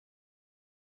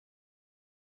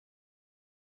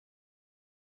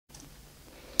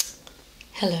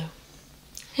Hello,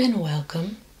 and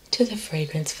welcome to the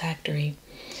Fragrance Factory.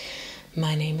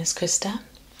 My name is Krista,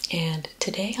 and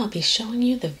today I'll be showing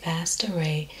you the vast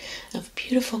array of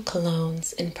beautiful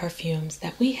colognes and perfumes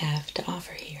that we have to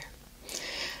offer here.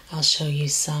 I'll show you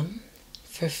some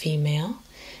for female,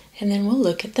 and then we'll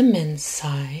look at the men's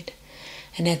side.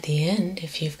 And at the end,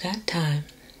 if you've got time,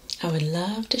 I would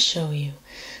love to show you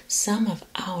some of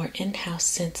our in-house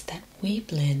scents that we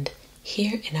blend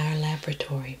here in our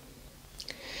laboratory.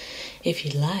 If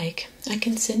you'd like, I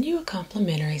can send you a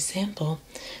complimentary sample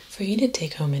for you to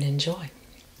take home and enjoy.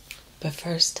 But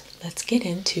first, let's get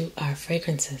into our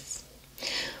fragrances.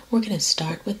 We're going to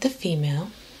start with the female.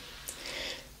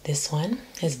 This one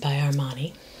is by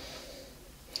Armani.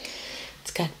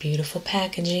 It's got beautiful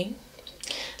packaging.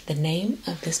 The name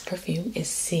of this perfume is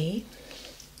C.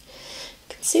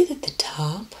 You can see that the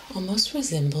top almost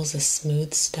resembles a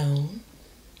smooth stone.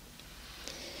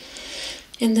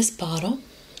 In this bottle,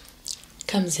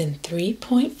 comes in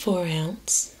 3.4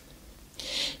 ounce.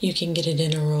 You can get it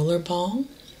in a roller ball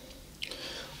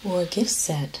or a gift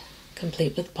set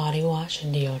complete with body wash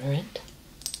and deodorant.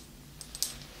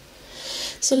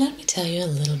 So let me tell you a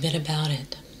little bit about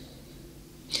it.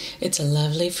 It's a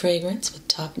lovely fragrance with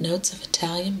top notes of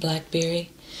Italian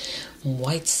blackberry and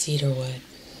white cedarwood.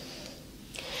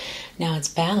 Now it's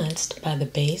balanced by the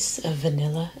base of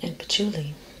vanilla and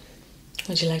patchouli.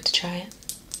 Would you like to try it?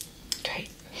 Great.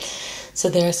 So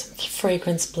there are some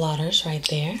fragrance blotters right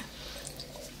there.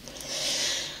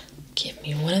 Give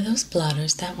me one of those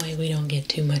blotters, that way we don't get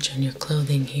too much on your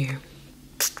clothing here.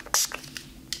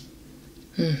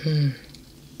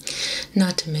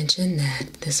 Not to mention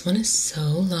that this one is so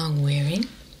long wearing.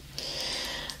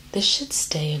 This should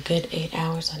stay a good 8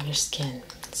 hours on your skin.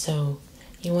 So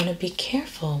you want to be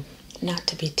careful not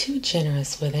to be too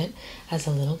generous with it, as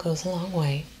a little goes a long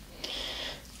way.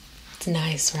 It's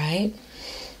nice, right?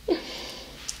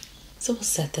 So we'll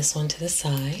set this one to the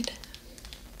side.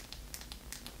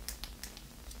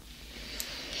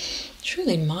 It's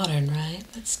really modern, right?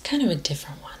 That's kind of a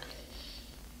different one.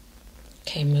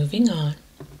 Okay, moving on.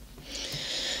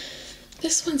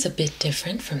 This one's a bit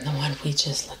different from the one we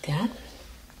just looked at.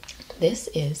 This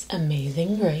is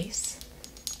Amazing Grace.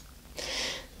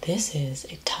 This is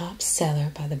a top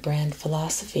seller by the brand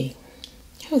Philosophy,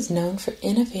 who is known for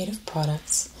innovative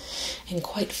products and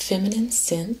quite feminine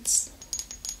scents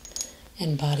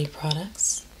and body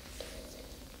products.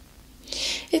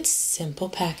 It's simple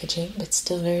packaging, but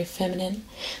still very feminine.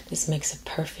 This makes a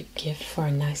perfect gift for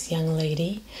a nice young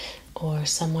lady or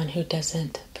someone who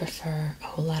doesn't prefer a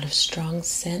whole lot of strong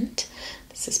scent.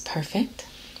 This is perfect.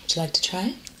 Would you like to try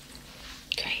it?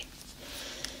 Great.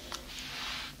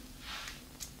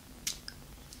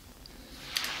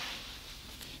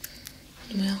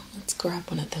 Well, let's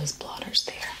grab one of those blotters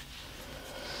there.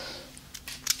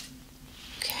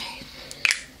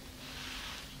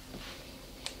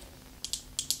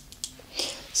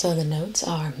 So the notes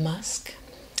are musk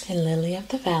and lily of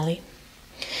the valley.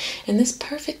 And this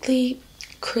perfectly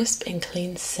crisp and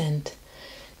clean scent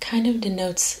kind of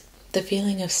denotes the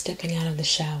feeling of stepping out of the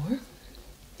shower,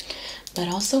 but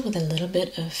also with a little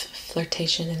bit of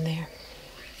flirtation in there.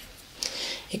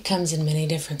 It comes in many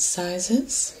different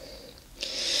sizes.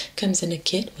 Comes in a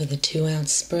kit with a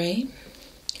 2-ounce spray,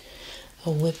 a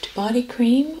whipped body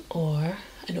cream, or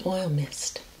an oil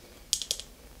mist.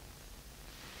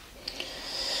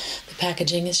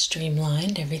 Packaging is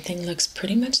streamlined. Everything looks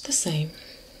pretty much the same.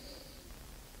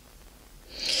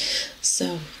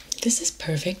 So this is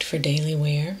perfect for daily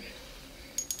wear.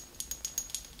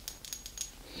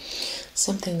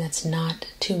 Something that's not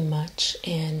too much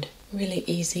and really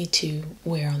easy to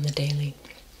wear on the daily.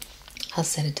 I'll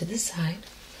set it to the side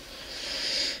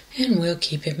and we'll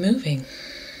keep it moving.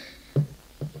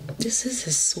 This is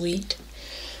a sweet,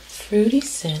 fruity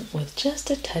scent with just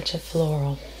a touch of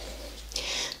floral.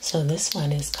 So this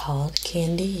one is called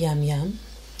Candy Yum Yum,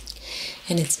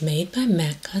 and it's made by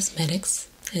MAC Cosmetics,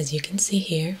 as you can see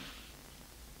here.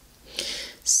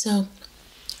 So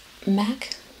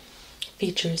MAC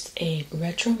features a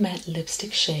retro matte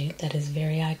lipstick shade that is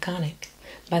very iconic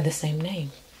by the same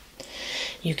name.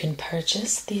 You can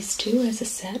purchase these two as a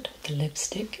set with the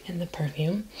lipstick and the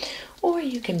perfume, or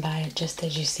you can buy it just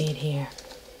as you see it here.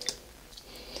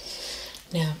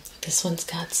 Now, this one's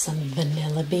got some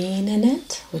vanilla bean in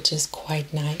it, which is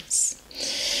quite nice.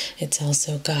 It's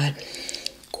also got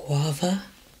guava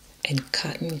and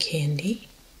cotton candy.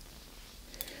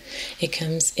 It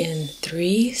comes in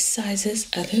 3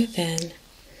 sizes other than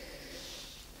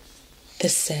the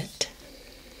set.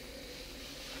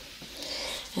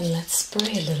 And let's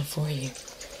spray a little for you.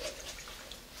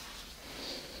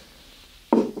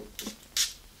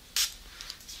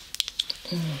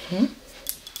 You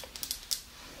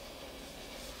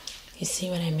see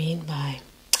what I mean by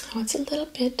how it's a little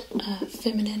bit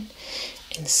feminine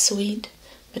and sweet,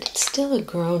 but it's still a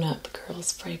grown-up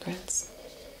girl's fragrance.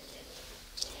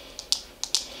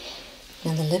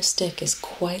 Now the lipstick is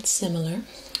quite similar,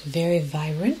 very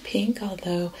vibrant pink,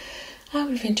 although I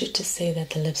would venture to say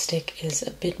that the lipstick is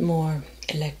a bit more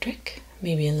electric,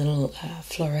 maybe a little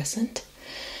fluorescent,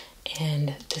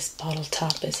 and this bottle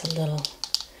top is a little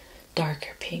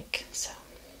darker pink. So,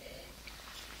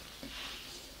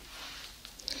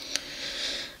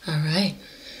 all right,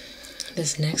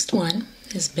 this next one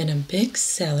has been a big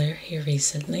seller here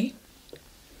recently.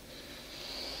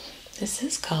 This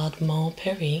is called Mon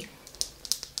Paris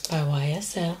by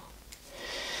YSL.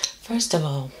 First of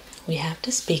all, we have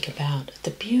to speak about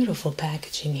the beautiful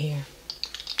packaging here.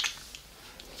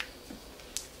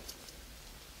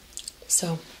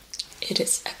 So, it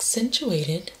is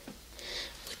accentuated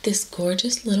with this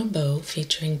gorgeous little bow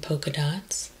featuring polka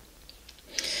dots,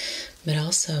 but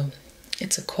also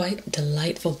it's a quite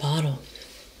delightful bottle,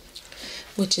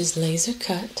 which is laser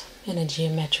cut in a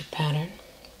geometric pattern.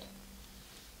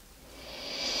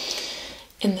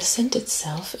 And the scent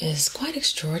itself is quite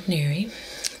extraordinary.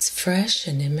 It's fresh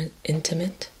and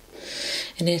intimate,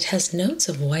 and it has notes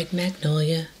of white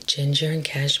magnolia, ginger, and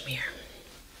cashmere.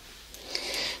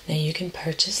 Now you can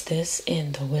purchase this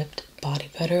in the whipped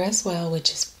body butter as well,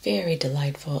 which is very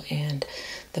delightful, and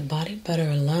the body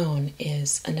butter alone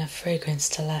is enough fragrance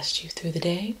to last you through the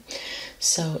day.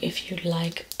 So if you'd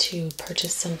like to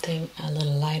purchase something a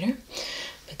little lighter,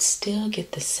 but still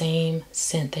get the same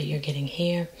scent that you're getting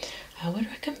here, I would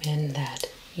recommend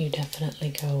that you definitely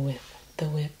go with the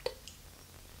whipped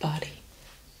body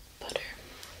butter.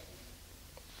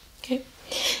 Okay,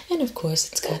 and of course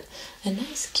it's got a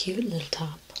nice cute little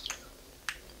top.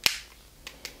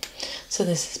 So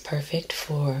this is perfect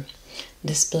for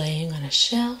displaying on a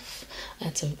shelf.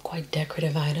 That's a quite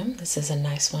decorative item. This is a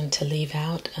nice one to leave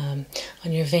out on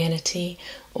your vanity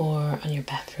or on your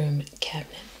bathroom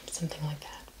cabinet, something like that.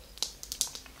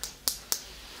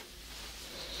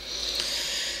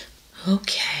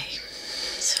 Okay,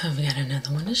 so I've got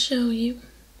another one to show you.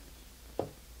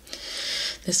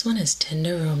 This one is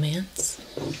Tender Romance.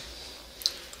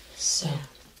 So,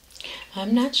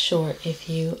 I'm not sure if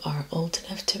you are old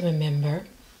enough to remember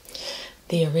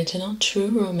the original True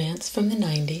Romance from the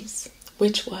 90s,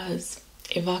 which was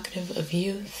evocative of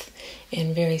youth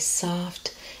and very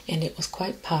soft, and it was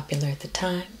quite popular at the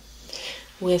time,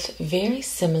 with very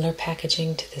similar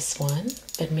packaging to this one,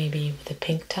 but maybe with a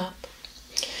pink top.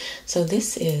 So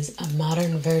this is a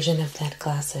modern version of that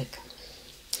classic.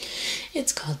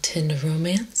 It's called Tender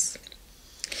Romance.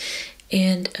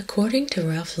 And according to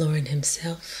Ralph Lauren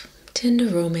himself, Tender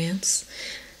Romance,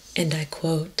 and I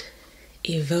quote,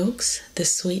 evokes the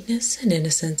sweetness and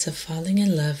innocence of falling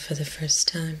in love for the first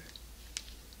time.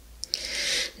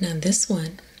 Now this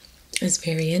one is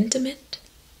very intimate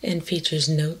and features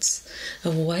notes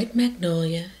of white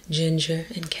magnolia, ginger,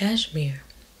 and cashmere.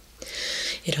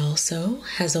 It also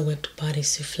has a whipped body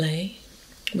souffle,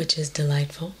 which is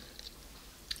delightful.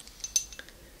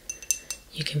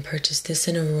 You can purchase this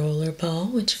in a roller ball,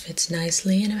 which fits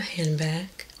nicely in a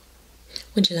handbag.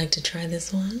 Would you like to try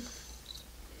this one?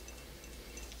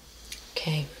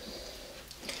 Okay,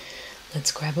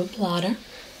 let's grab a blotter.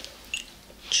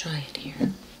 Try it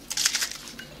here.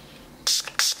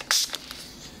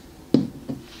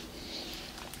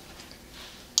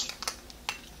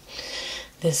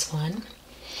 This one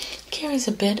carries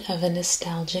a bit of a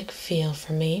nostalgic feel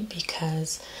for me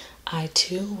because I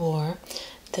too wore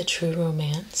the True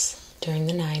Romance during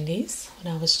the 90s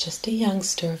when I was just a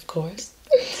youngster, of course.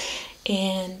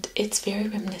 And it's very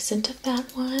reminiscent of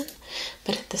that one,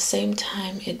 but at the same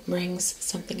time it brings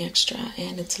something extra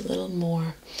and it's a little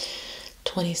more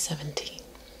 2017.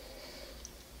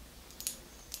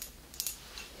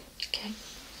 Okay.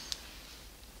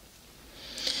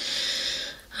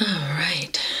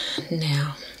 Alright,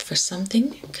 now for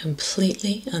something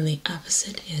completely on the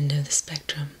opposite end of the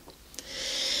spectrum.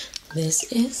 This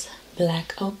is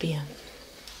Black Opium.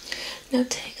 Now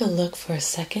take a look for a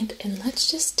second and let's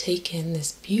just take in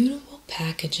this beautiful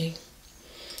packaging.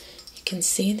 You can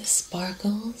see the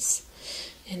sparkles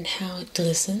and how it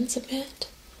glistens a bit.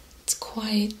 It's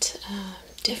quite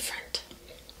different.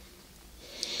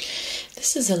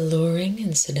 This is alluring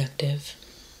and seductive.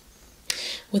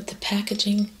 With the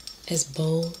packaging as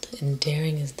bold and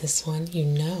daring as this one, you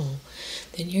know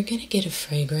that you're going to get a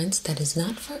fragrance that is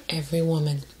not for every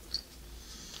woman.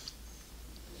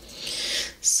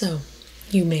 So,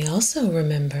 you may also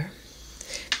remember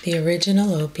the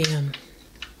original Opium,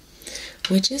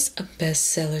 which is a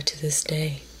bestseller to this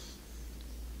day.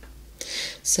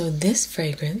 So this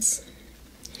fragrance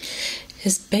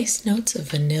has base notes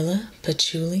of vanilla,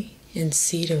 patchouli, and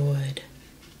cedarwood.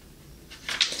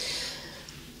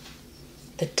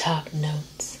 The top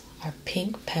notes are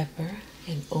pink pepper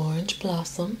and orange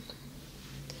blossom.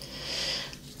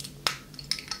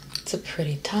 It's a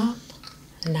pretty top,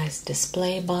 a nice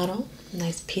display bottle, a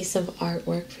nice piece of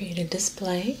artwork for you to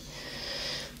display.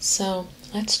 So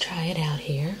let's try it out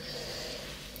here.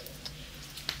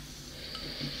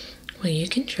 Well, you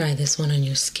can try this one on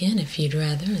your skin if you'd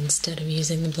rather, instead of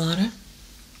using the blotter.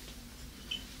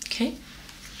 Okay.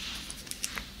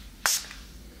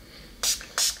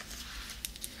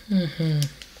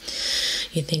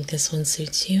 You think this one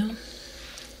suits you?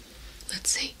 Let's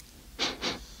see.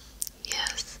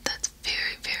 Yes, that's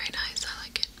very, very nice. I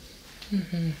like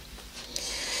it.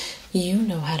 You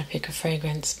know how to pick a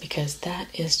fragrance because that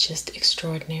is just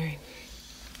extraordinary.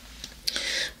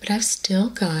 But I've still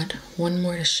got one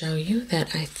more to show you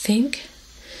that I think,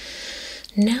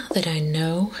 now that I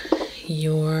know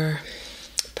your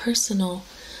personal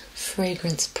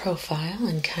fragrance profile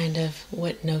and kind of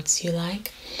what notes you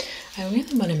like, I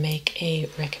really want to make a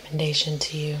recommendation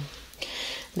to you.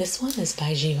 This one is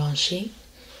by Givenchy,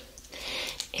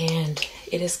 and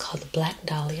it is called Black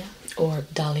Dahlia, or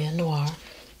Dahlia Noir,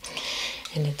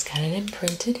 and it's got it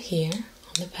imprinted here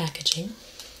on the packaging.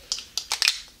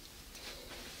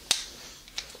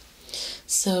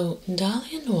 So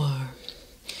Dahlia Noir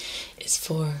is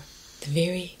for the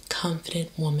very confident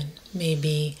woman,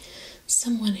 maybe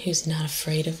someone who's not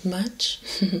afraid of much,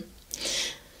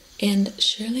 and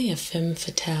surely a femme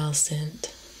fatale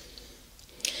scent.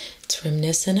 It's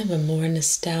reminiscent of a more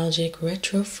nostalgic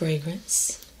retro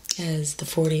fragrance as the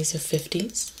 40s or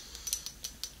 50s.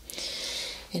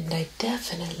 And I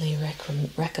definitely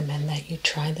recommend that you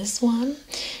try this one,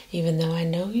 even though I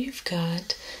know you've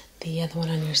got the other one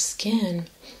on your skin.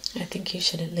 I think you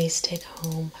should at least take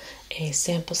home a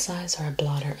sample size or a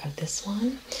blotter of this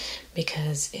one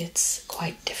because it's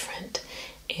quite different.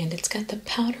 And it's got the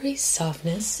powdery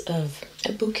softness of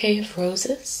a bouquet of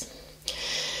roses,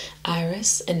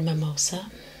 iris and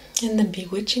mimosa, and the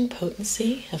bewitching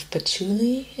potency of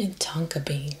patchouli and tonka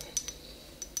bean.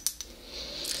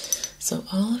 So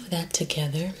all of that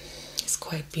together is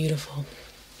quite beautiful.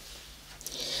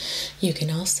 You can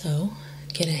also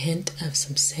get a hint of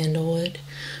some sandalwood,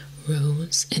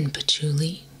 rose, and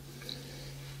patchouli.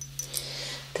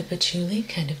 The patchouli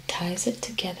kind of ties it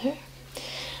together,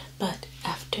 but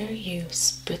after you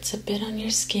spritz a bit on your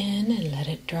skin and let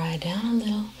it dry down a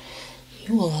little,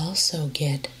 you will also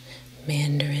get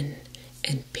mandarin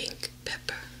and pink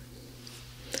pepper.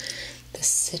 The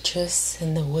citrus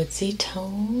and the woodsy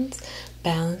tones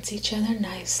balance each other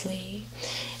nicely,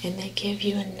 and they give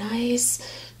you a nice,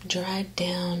 dried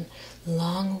down,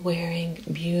 long-wearing,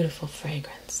 beautiful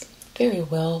fragrance. Very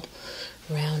well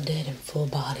rounded and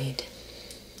full-bodied.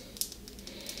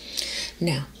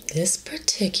 Now, this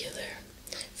particular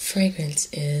fragrance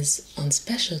is on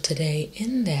special today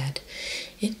in that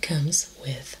it comes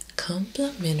with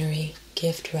complimentary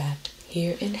gift wrap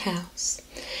here in-house,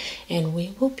 and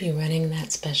we will be running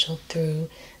that special through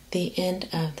the end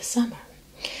of the summer.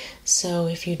 So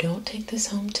if you don't take this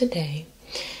home today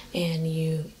and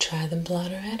you try the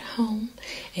blotter at home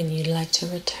and you'd like to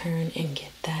return and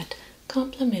get that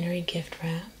complimentary gift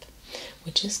wrap,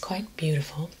 which is quite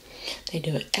beautiful, they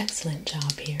do an excellent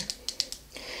job here,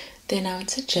 then I would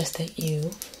suggest that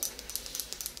you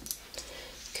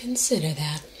consider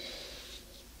that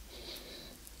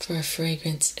for a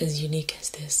fragrance as unique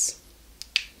as this.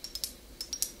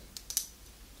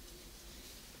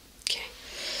 Okay,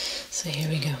 so here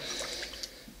we go.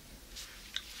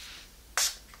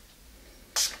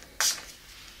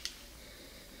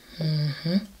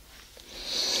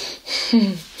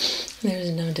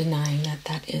 There's no denying that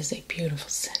that is a beautiful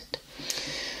scent.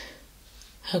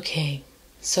 Okay,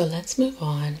 so let's move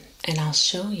on and I'll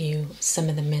show you some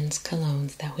of the men's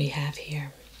colognes that we have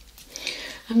here.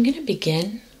 I'm going to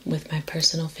begin with my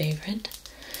personal favorite.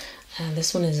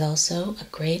 This one is also a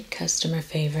great customer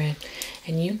favorite,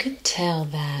 and you can tell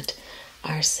that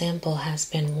our sample has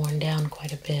been worn down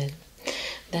quite a bit.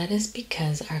 That is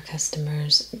because our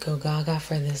customers go gaga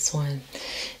for this one.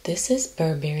 This is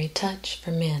Burberry Touch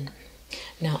for men.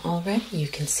 Now already you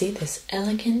can see this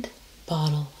elegant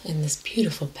bottle in this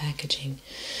beautiful packaging.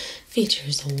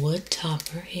 Features a wood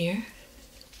topper here,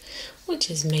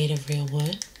 which is made of real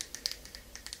wood.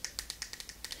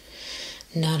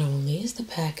 Not only is the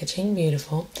packaging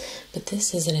beautiful, but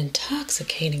this is an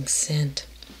intoxicating scent.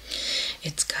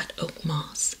 It's got oak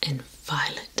moss and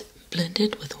violet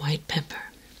blended with white pepper.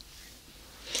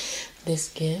 This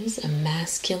gives a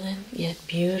masculine yet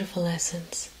beautiful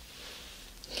essence.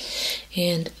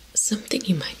 And something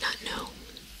you might not know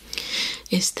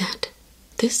is that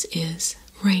this is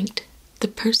ranked the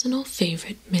personal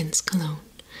favorite men's cologne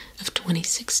of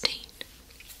 2016.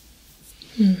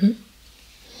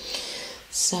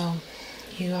 So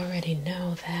you already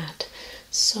know that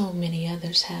so many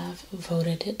others have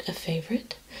voted it a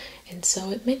favorite, and so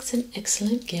it makes an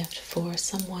excellent gift for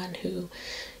someone who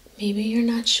maybe you're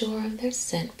not sure of their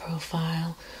scent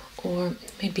profile, or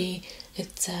maybe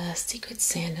it's a Secret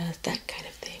Santa, that kind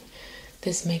of thing.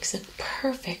 This makes a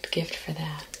perfect gift for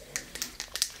that.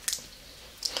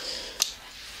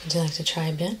 Would you like to try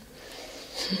a bit?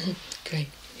 Great.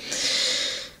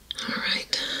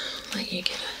 Alright, let you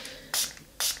get a...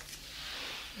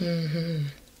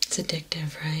 It's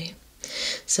addictive, right?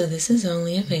 So this is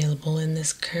only available in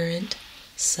this current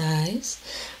size,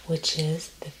 which is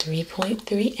the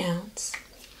 3.3 ounce.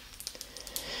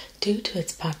 Due to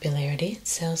its popularity, it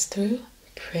sells through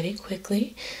pretty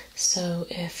quickly. So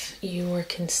if you were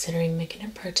considering making a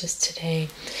purchase today,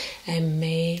 I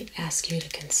may ask you to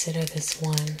consider this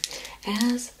one,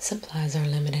 as supplies are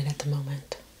limited at the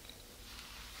moment.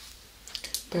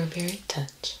 Burberry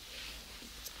Touch.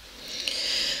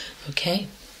 Okay.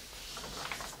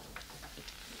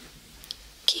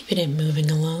 Keeping it moving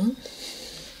along,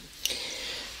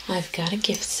 I've got a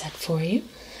gift set for you.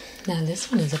 Now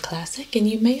this one is a classic, and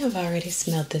you may have already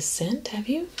smelled this scent, have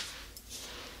you?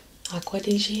 Acqua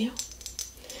di Gio?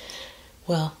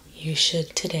 Well, you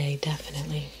should today,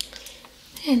 definitely.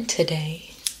 And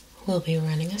today, we'll be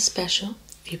running a special.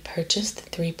 If you purchase the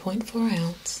 3.4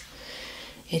 ounce,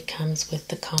 it comes with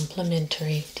the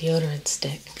complimentary deodorant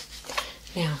stick.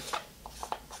 Now,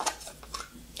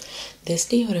 this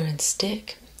deodorant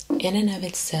stick, in and of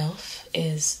itself,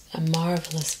 is a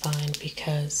marvelous find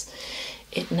because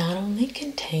it not only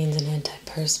contains an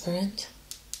antiperspirant,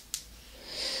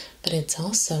 but it's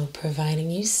also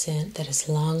providing you scent that is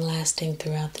long-lasting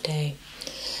throughout the day.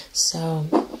 So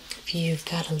if you've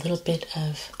got a little bit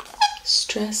of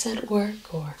stress at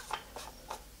work, or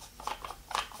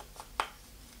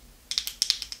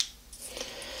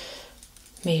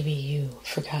maybe you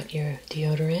forgot your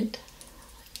deodorant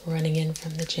running in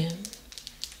from the gym,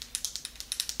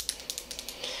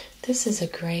 this is a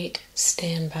great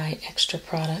standby extra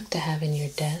product to have in your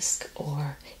desk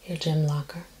or your gym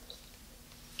locker.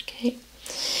 Okay,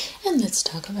 and let's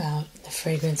talk about the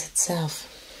fragrance itself.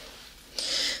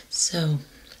 So,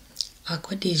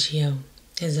 Acqua di Gio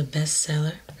is a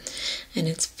bestseller, and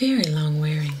it's very long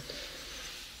wearing.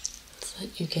 So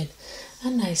you get a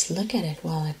nice look at it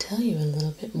while I tell you a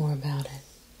little bit more about it.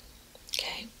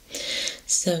 Okay,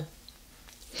 so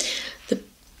the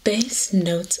base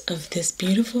notes of this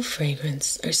beautiful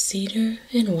fragrance are cedar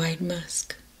and white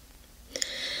musk.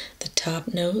 The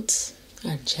top notes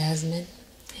are jasmine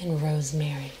and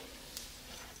rosemary.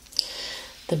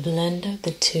 The blend of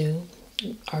the two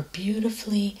are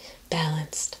beautifully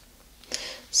balanced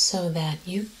so that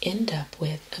you end up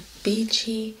with a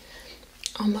beachy,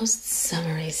 almost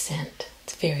summery scent.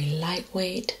 It's very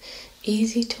lightweight,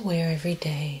 easy to wear every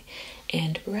day,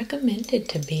 and recommended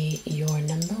to be your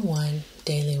 #1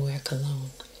 daily wear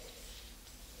cologne.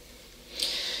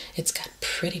 It's got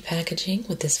pretty packaging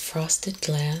with this frosted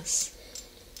glass.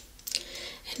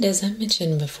 And as I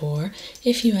mentioned before,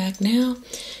 if you act now,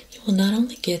 you will not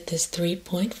only get this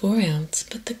 3.4 ounce,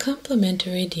 but the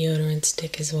complimentary deodorant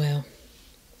stick as well.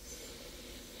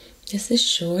 This is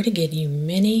sure to get you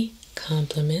many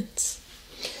compliments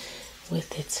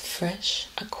with its fresh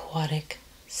aquatic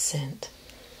scent.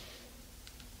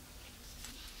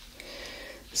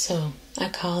 So I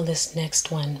call this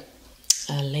next one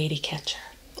a lady catcher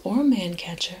or man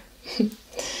catcher.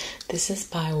 This is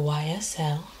by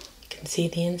YSL. You can see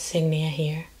the insignia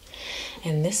here.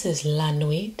 And this is La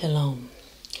Nuit de l'Homme.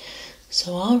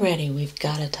 So already we've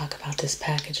got to talk about this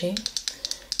packaging,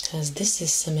 because this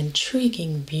is some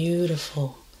intriguing,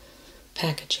 beautiful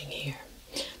packaging here.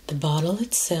 The bottle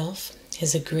itself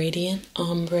is a gradient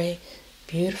ombre,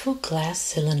 beautiful glass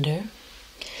cylinder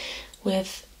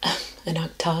with an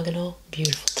octagonal,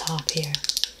 beautiful top here.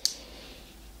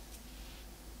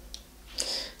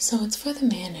 So it's for the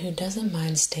man who doesn't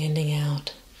mind standing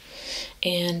out.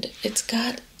 And it's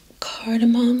got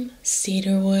cardamom,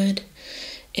 cedarwood,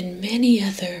 and many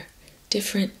other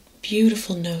different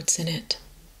beautiful notes in it.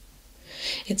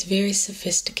 It's very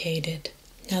sophisticated.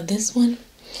 Now this one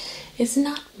is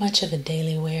not much of a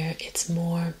daily wear. It's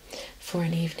more for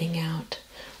an evening out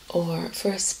or for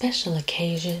a special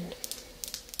occasion.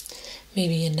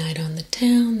 Maybe a night on the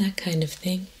town, that kind of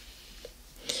thing.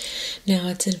 Now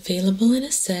it's available in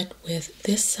a set with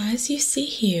this size you see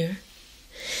here,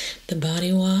 the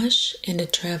body wash, and a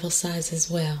travel size as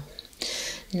well.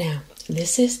 Now,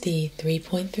 this is the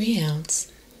 3.3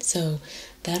 ounce, so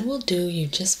that will do you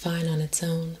just fine on its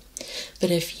own.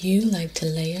 But if you like to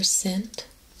layer scent,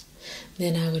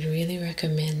 then I would really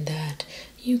recommend that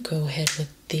you go ahead with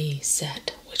the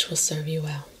set, which will serve you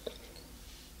well.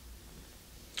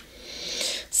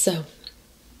 So,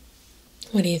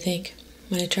 what do you think?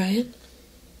 Want to try it?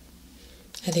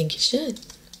 I think you should.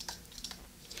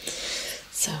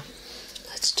 So,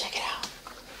 let's check it out.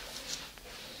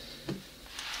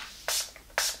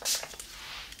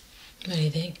 What do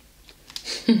you think?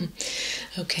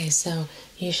 Okay, so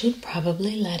you should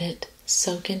probably let it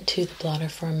soak into the blotter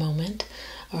for a moment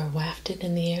or waft it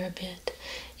in the air a bit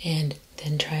and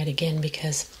then try it again,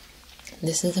 because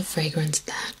this is a fragrance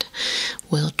that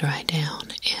will dry down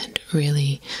and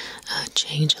really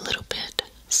change a little bit.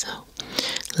 So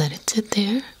let it sit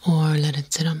there or let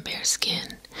it sit on bare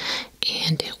skin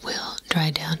and it will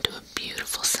dry down to a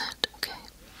beautiful scent,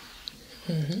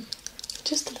 okay?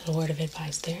 Just a little word of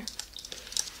advice there.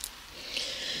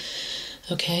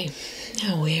 Okay,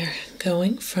 now we're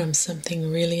going from something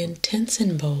really intense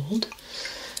and bold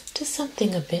to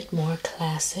something a bit more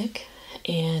classic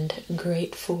and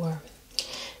great for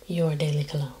your daily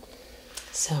cologne.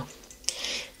 So,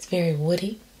 it's very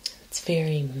woody, it's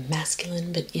very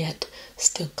masculine, but yet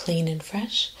still clean and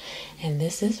fresh. And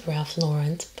this is Ralph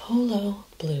Lauren's Polo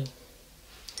Blue.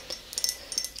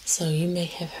 So you may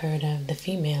have heard of the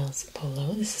female's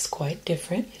polo. This is quite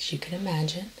different, as you can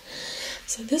imagine.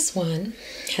 So this one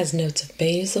has notes of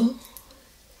basil,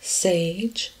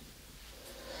 sage,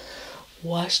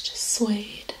 washed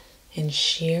suede, and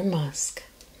sheer musk.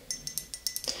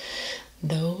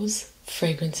 Those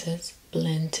fragrances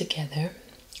blend together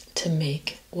to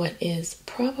make what is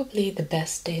probably the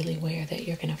best daily wear that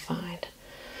you're going to find.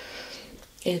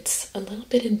 It's a little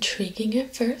bit intriguing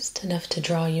at first, enough to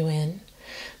draw you in,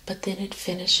 but then it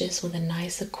finishes with a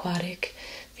nice aquatic,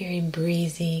 very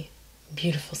breezy,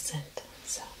 beautiful scent.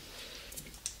 So,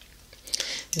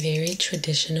 very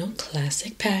traditional,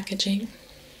 classic packaging.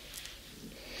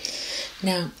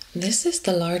 Now, this is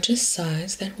the largest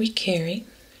size that we carry.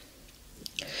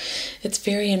 It's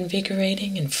very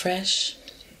invigorating and fresh.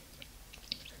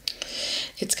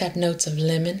 It's got notes of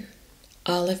lemon,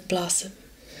 olive blossom,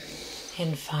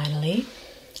 and finally,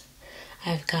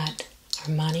 I've got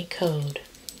Armani Code.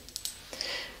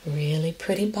 Really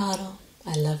pretty bottle.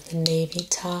 I love the navy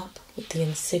top with the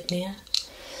insignia.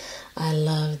 I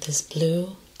love this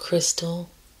blue crystal,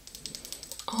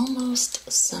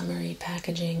 almost summery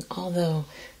packaging, although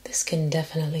this can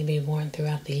definitely be worn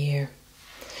throughout the year.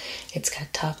 It's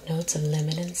got top notes of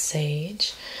lemon and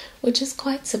sage, which is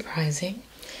quite surprising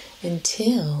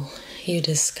until you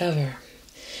discover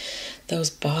those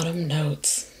bottom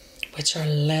notes, which are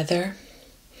leather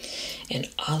and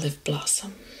olive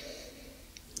blossom.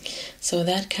 So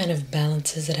that kind of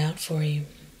balances it out for you.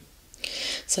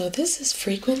 So this is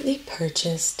frequently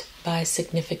purchased by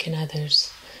significant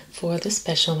others for the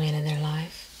special man in their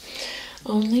life,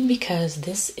 only because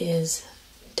this is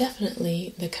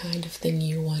definitely the kind of thing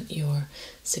you want your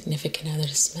significant other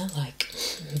to smell like.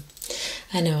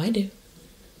 I know I do.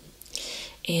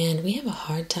 And we have a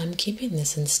hard time keeping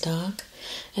this in stock.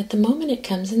 At the moment it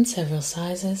comes in several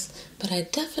sizes, but I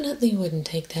definitely wouldn't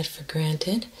take that for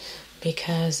granted,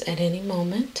 because at any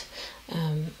moment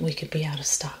we could be out of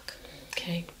stock.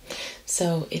 Okay,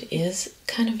 so it is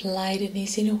kind of light and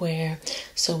easy to wear,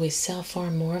 so we sell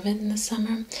far more of it in the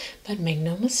summer, but make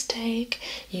no mistake,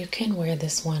 you can wear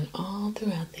this one all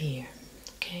throughout the year.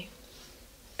 Okay,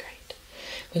 great.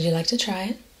 Would you like to try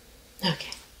it?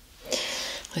 Okay,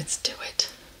 let's do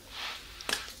it.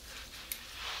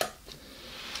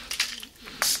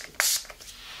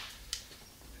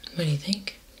 What do you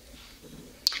think?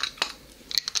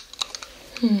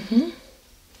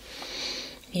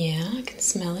 Yeah, I can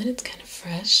smell it. It's kind of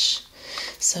fresh.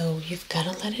 So you've got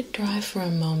to let it dry for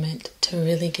a moment to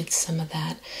really get some of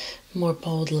that more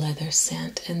bold leather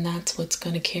scent. And that's what's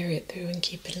going to carry it through and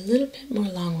keep it a little bit more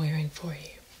long wearing for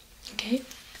you. Okay?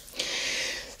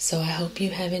 So I hope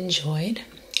you have enjoyed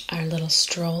our little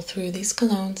stroll through these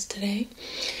colognes today.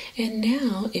 And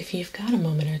now, if you've got a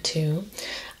moment or two,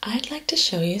 I'd like to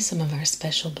show you some of our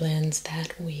special blends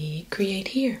that we create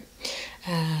here.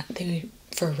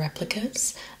 For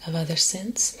replicas of other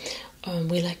scents,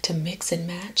 we like to mix and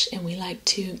match, and we like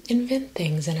to invent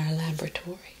things in our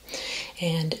laboratory.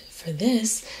 And for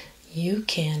this, you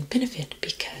can benefit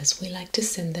because we like to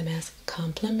send them as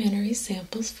complimentary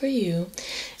samples for you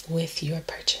with your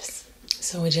purchase.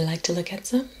 So would you like to look at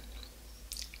some?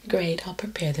 Great, I'll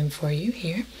prepare them for you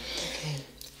here. Okay.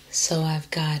 So I've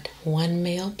got one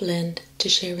male blend to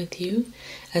share with you,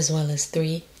 as well as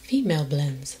 3 female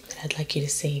blends that I'd like you to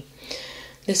see.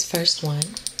 This first one,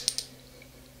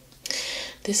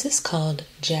 this is called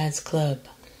Jazz Club,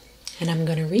 and I'm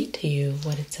going to read to you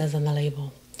what it says on the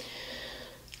label.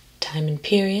 Time and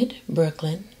period,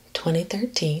 Brooklyn,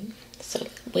 2013, so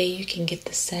that way you can get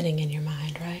the setting in your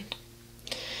mind, right?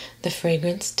 The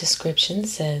fragrance description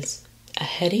says, a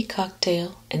heady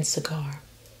cocktail and cigar.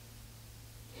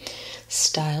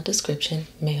 Style description,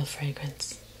 male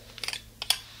fragrance.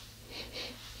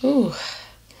 Ooh,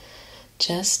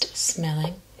 just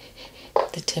smelling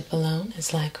the tip alone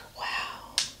is like,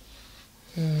 wow.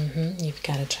 You've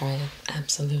got to try it,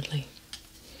 absolutely.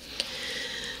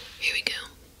 Here we go.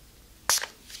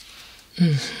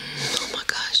 Oh my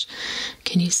gosh,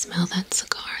 can you smell that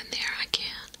cigar in there? I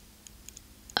can.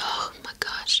 Oh my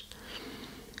gosh.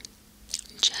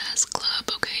 Jazz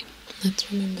Club, okay.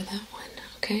 Let's remember that one,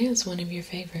 okay, as one of your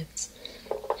favorites.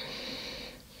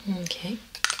 Okay.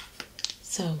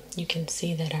 So you can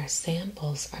see that our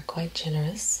samples are quite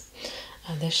generous.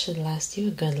 This should last you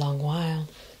a good long while.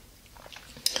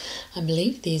 I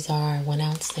believe these are 1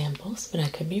 ounce samples, but I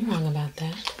could be wrong about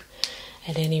that.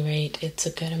 At any rate, it's a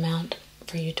good amount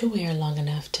for you to wear long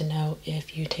enough to know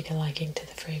if you take a liking to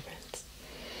the fragrance.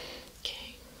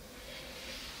 Okay.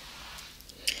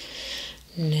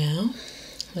 Now,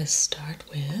 let's start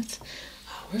with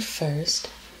our first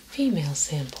female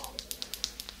sample.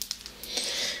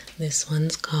 This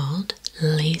one's called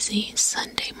Lazy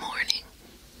Sunday Morning.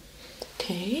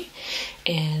 Okay,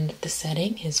 and the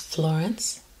setting is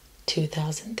Florence,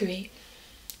 2003.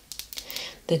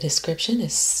 The description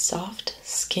is soft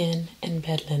skin and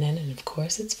bed linen, and of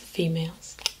course it's for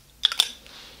females.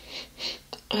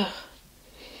 Now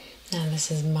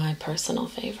this is my personal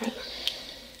favorite.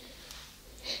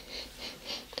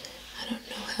 I don't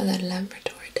know how that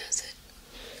laboratory does it.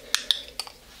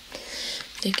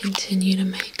 They continue to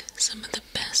make some of the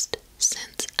best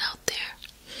scents out there.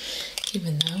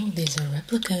 Even though these are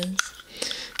replicas,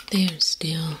 they are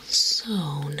still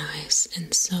so nice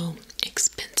and so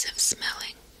expensive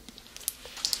smelling.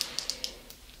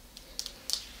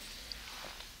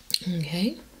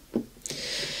 Okay,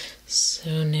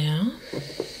 so now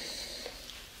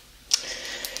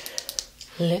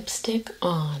Lipstick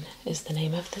On is the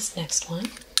name of this next one.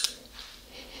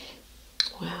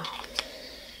 Wow.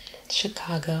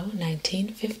 Chicago,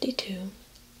 1952.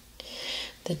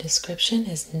 The description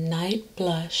is night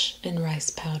blush and rice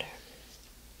powder.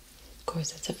 Of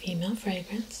course, it's a female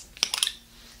fragrance.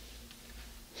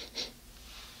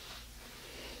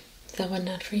 Is that one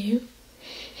not for you?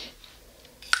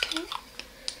 Okay.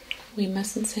 We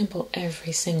mustn't sample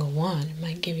every single one. It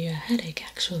might give you a headache,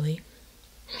 actually.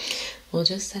 We'll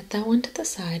just set that one to the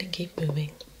side and keep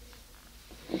moving.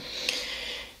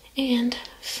 And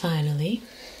finally,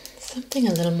 something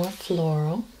a little more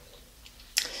floral.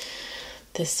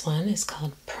 This one is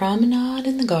called Promenade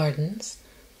in the Gardens.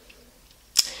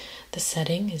 The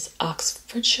setting is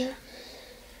Oxfordshire.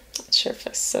 Not sure if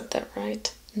I said that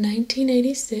right.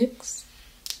 1986.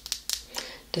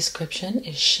 Description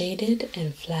is shaded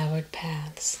and flowered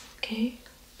paths. Okay.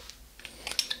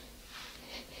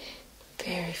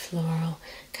 Very floral.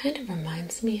 Kind of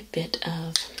reminds me a bit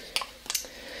of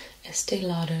Estee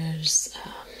Lauder's,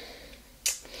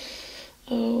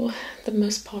 the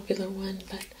most popular one,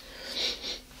 but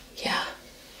yeah,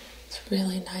 it's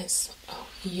really nice. Oh,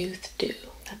 Youth Dew,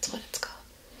 that's what it's called.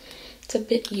 It's a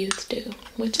bit Youth Dew,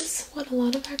 which is what a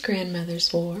lot of our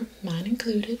grandmothers wore, mine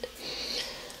included.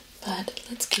 But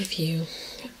let's give you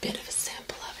a bit of a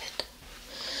sample of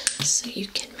it so you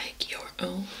can make your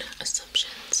own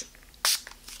assumptions.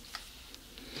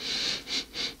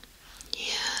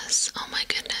 Yes, oh my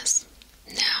goodness.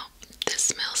 Now, this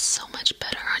smells so much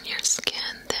better on your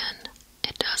skin than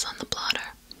it does on the blotter.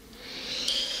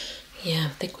 Yeah, I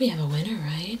think we have a winner,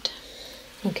 right?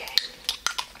 Okay.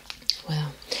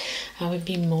 Well, I would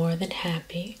be more than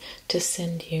happy to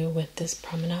send you with this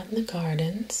Promenade in the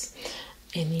Gardens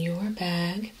in your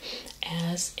bag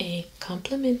as a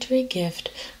complimentary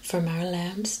gift from our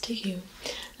labs to you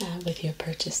with your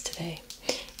purchase today.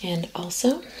 And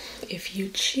also, if you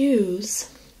choose,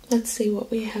 let's see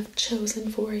what we have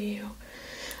chosen for you.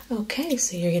 Okay,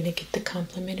 so you're going to get the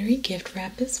complimentary gift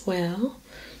wrap as well.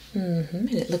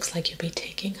 And it looks like you'll be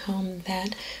taking home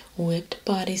that whipped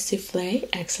body souffle.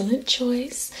 Excellent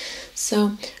choice.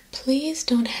 So please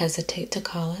don't hesitate to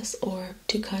call us or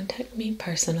to contact me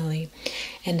personally.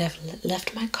 And I've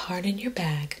left my card in your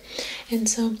bag. And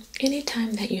so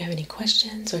anytime that you have any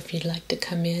questions, or if you'd like to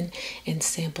come in and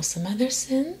sample some other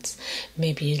scents,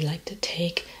 maybe you'd like to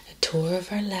take a tour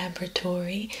of our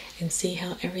laboratory and see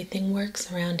how everything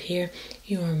works around here,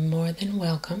 you are more than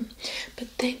welcome. But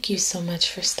thank you so much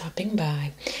for stopping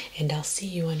by, and I'll see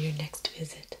you on your next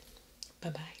visit.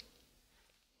 Bye-bye.